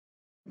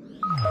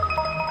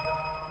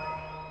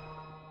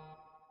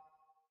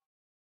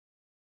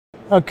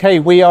Okay,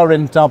 we are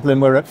in Dublin.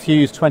 We're at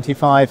Fuse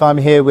 25. I'm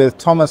here with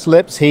Thomas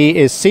Lips. He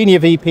is Senior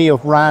VP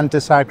of RAN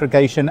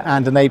Disaggregation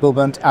and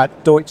Enablement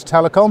at Deutsche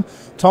Telekom.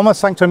 Thomas,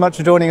 thanks very much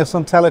for joining us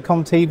on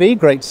TelecomTV.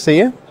 Great to see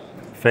you.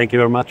 Thank you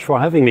very much for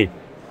having me.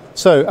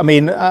 So,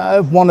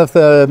 one of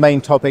the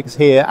main topics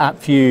here at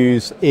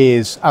Fuse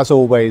is, as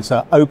always,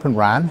 Open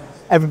RAN.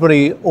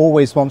 Everybody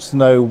always wants to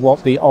know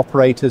what the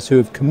operators who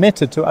have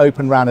committed to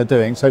Open RAN are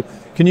doing. So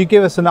can you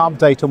give us an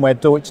update on where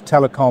Deutsche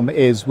Telekom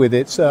is with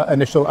its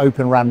initial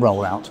Open RAN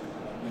rollout?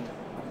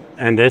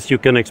 And as you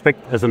can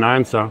expect as an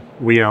answer,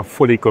 we are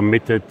fully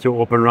committed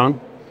to Open RAN.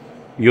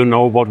 You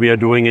know what we are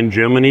doing in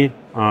Germany.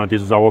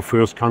 This is our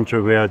first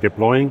country we are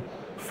deploying,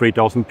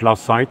 3,000 plus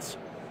sites.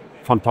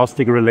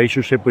 Fantastic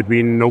relationship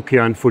between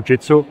Nokia and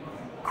Fujitsu.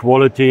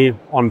 Quality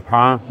on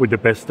par with the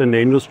best in the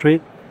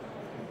industry.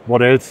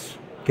 What else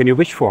can you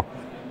wish for?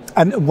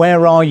 And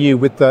where are you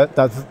with the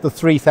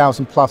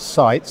 3,000 plus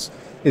sites?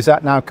 Is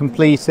that now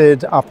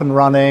completed, up and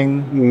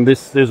running?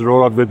 This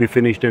rollout will be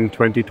finished in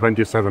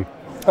 2027.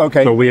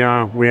 Okay. So we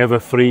have a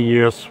 3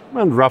 years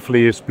and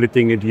roughly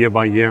splitting it year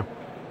by year.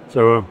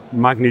 So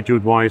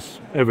magnitude-wise,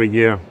 every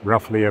year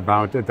roughly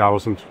about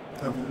 1,000.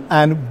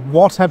 And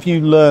what have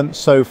you learned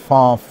so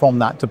far from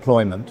that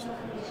deployment?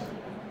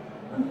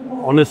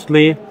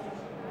 Honestly,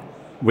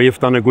 we have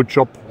done a good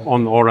job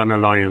on O-RAN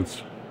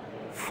Alliance.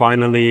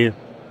 Finally,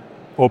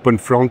 open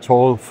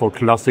fronthaul for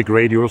classic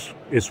radios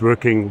is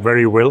working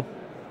very well,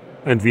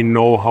 and we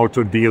know how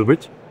to deal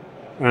with.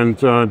 And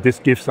this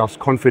gives us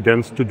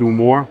confidence to do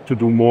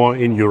more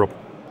in Europe.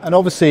 And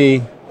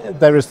obviously,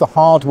 there is the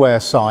hardware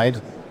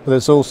side, but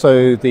there's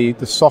also the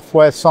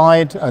software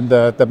side and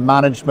the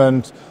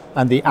management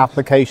and the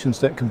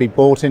applications that can be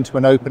brought into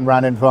an Open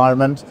RAN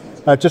environment.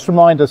 Just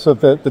remind us of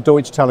the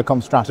Deutsche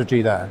Telekom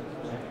strategy there.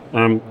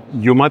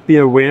 You might be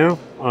aware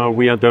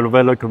we are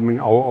developing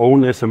our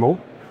own SMO,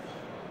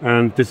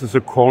 and this is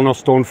a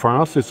cornerstone for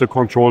us. It's a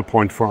control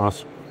point for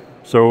us.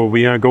 So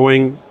we are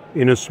going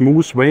in a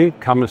smooth way,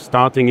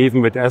 starting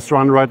even with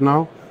SRAN right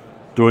now,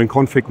 doing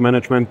conflict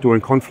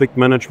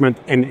management,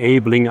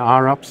 enabling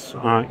RAPs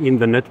in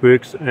the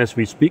networks as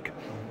we speak,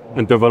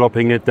 and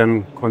developing it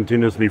then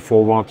continuously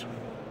forward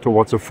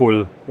towards a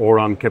full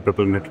O-RAN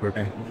capable network.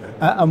 Okay.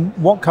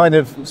 What kind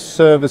of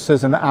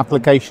services and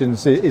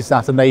applications is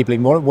that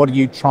enabling? What are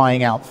you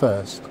trying out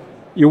first?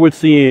 You will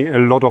see a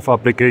lot of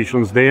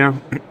applications there.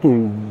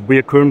 We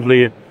are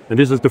currently, and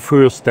this is the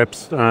first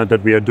steps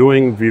that we are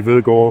doing. We will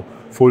go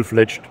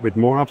full-fledged with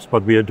more apps,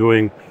 but we are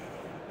doing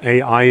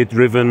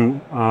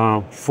AI-driven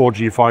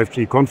 4G,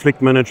 5G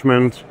conflict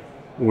management.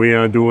 We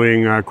are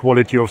doing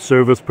quality of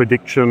service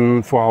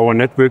prediction for our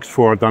networks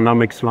for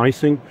dynamic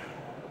slicing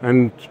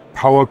and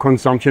power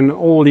consumption.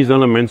 All these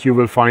elements you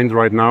will find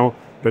right now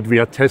that we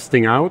are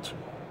testing out,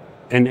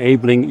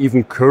 enabling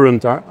even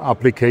current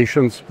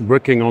applications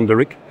working on the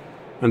rig,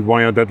 and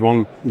via that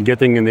one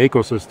getting an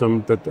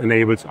ecosystem that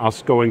enables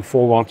us going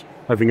forward,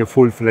 having a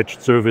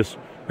full-fledged service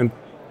and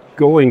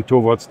going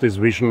towards this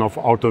vision of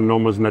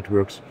autonomous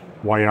networks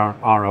via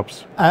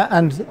RAPs.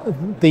 And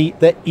the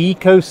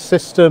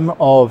ecosystem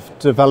of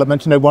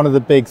development, one of the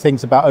big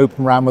things about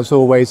Open RAN was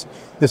always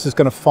this is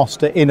going to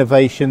foster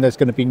innovation. There's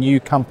going to be new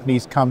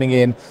companies coming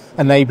in,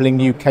 enabling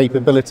new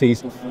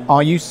capabilities.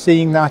 Are you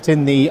seeing that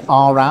in the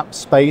RAP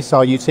space?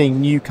 Are you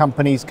seeing new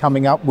companies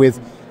coming up with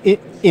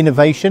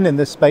innovation in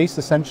this space,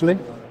 essentially?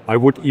 I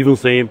would even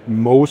say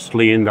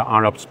mostly in the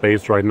RAP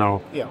space right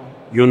now. Yeah.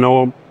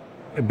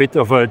 A bit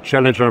of a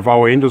challenge of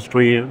our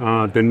industry,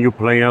 the new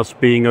players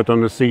being it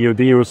on the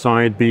CUDU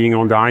side, being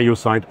on the IU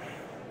side,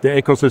 the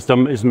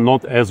ecosystem is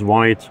not as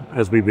wide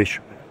as we wish.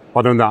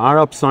 But on the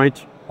RAP side,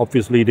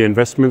 obviously the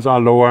investments are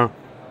lower,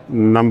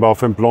 number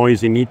of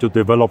employees, you need to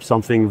develop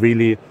something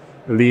really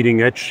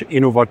leading edge,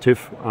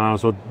 innovative.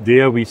 So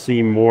there we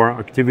see more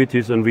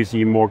activities and we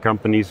see more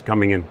companies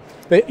coming in.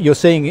 But you're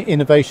seeing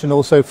innovation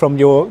also from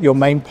your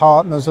main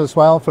partners as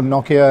well, from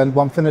Nokia and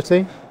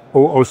Onefinity?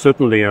 Oh,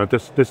 certainly.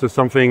 This is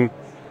something,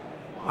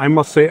 I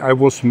must say, I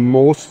was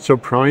most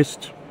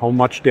surprised how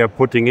much they are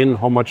putting in,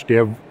 how much they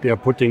are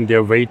putting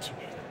their weight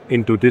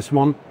into this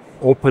one,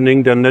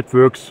 opening their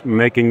networks,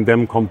 making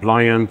them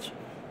compliant,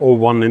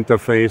 O1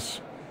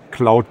 interface,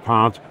 cloud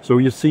part. So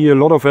you see a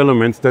lot of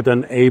elements that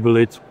enable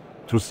it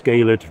to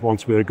scale it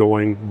once we're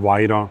going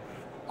wider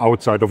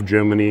outside of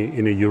Germany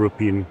in a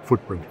European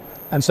footprint.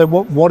 And so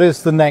what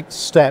is the next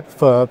step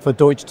for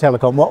Deutsche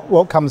Telekom?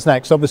 What comes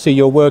next? Obviously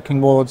you're working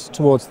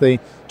towards the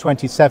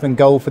 27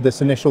 goal for this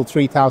initial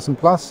 3,000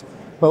 plus,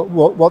 but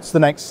what's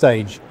the next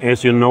stage?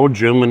 As you know,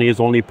 Germany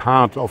is only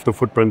part of the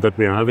footprint that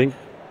we are having.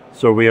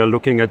 So we are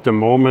looking at the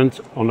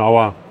moment on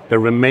the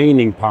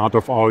remaining part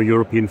of our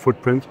European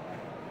footprint,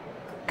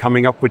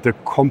 coming up with a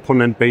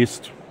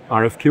component-based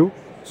RFQ.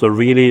 So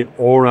really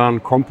O-RAN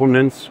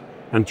components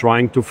and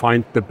trying to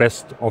find the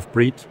best of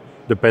breed,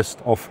 the best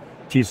of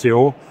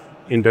TCO,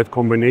 in that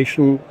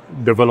combination,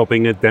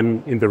 developing it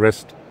then in the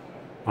rest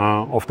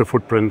of the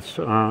footprints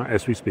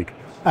as we speak.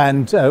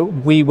 And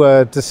we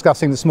were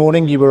discussing this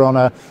morning, you were on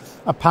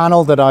a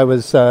panel that I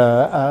was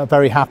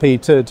very happy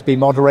to be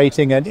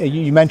moderating, and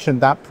you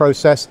mentioned that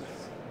process.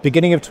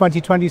 beginning of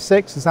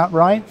 2026, is that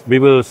right? We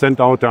will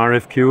send out the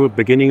RFQ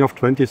beginning of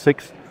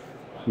 26.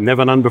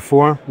 Never done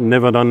before,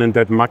 never done in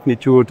that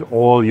magnitude,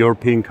 all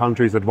European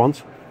countries at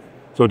once.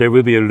 So there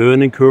will be a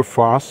learning curve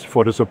for us,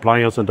 for the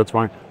suppliers, and that's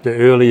why the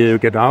earlier you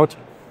get out,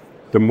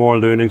 the more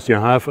learnings you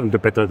have and the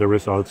better the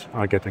results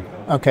are getting.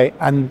 Okay,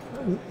 and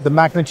the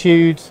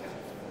magnitude,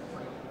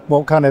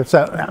 what kind of,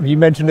 so you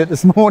mentioned it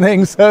this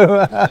morning,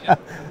 so...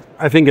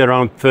 I think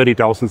around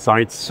 30,000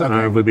 sites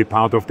will be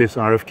part of this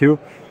RFQ.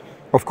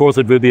 Of course,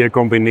 it will be a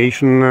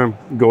combination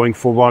going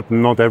forward.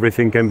 Not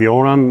everything can be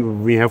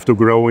O-RAN. We have to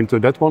grow into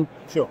that one.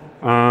 Sure.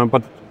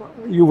 But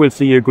you will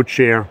see a good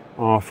share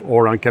of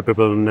O-RAN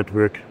capable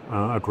network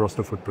across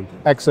the footprint.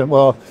 Excellent.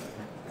 Well,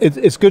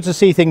 it's good to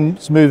see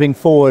things moving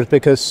forward,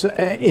 because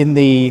in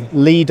the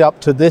lead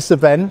up to this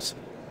event,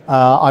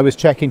 I was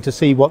checking to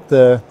see what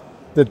the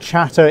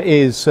chatter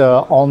is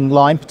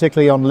online,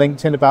 particularly on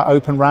LinkedIn, about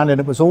Open RAN, and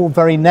it was all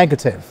very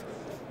negative.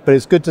 But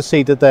it's good to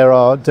see that there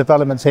are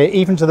developments here,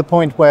 even to the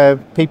point where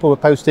people were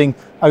posting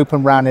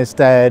Open RAN is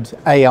dead,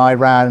 AI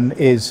RAN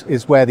is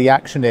where the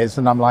action is,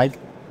 and I'm like,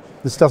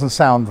 this doesn't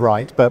sound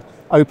right. But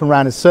Open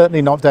RAN is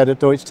certainly not dead at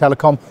Deutsche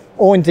Telekom,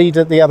 or indeed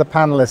at the other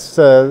panelists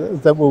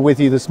that were with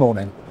you this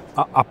morning.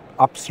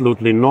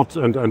 Absolutely not,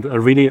 and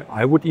really,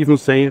 I would even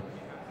say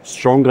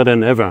stronger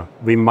than ever.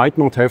 We might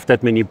not have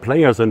that many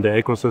players in the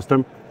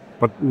ecosystem,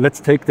 but let's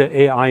take the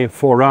AI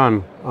for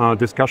RAN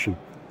discussion.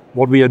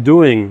 What we are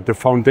doing, the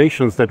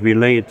foundations that we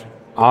laid,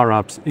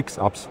 R-ups,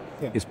 X-ups,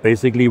 is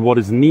basically what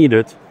is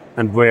needed,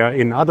 and where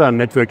in other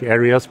network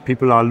areas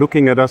people are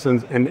looking at us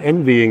and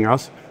envying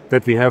us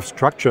that we have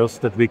structures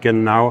that we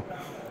can now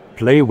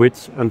play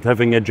with and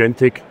having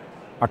agentic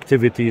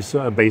activities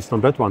based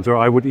on that one. So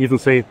I would even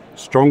say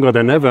stronger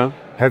than ever,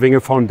 having a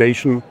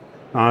foundation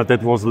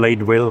that was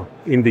laid well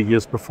in the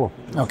years before.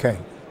 Okay,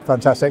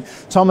 fantastic.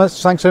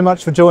 Thomas, thanks so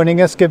much for joining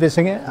us, giving us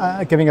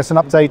an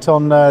update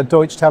on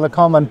Deutsche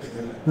Telekom, and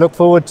look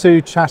forward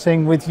to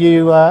chatting with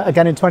you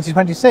again in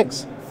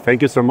 2026.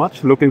 Thank you so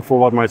much. Looking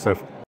forward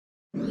myself.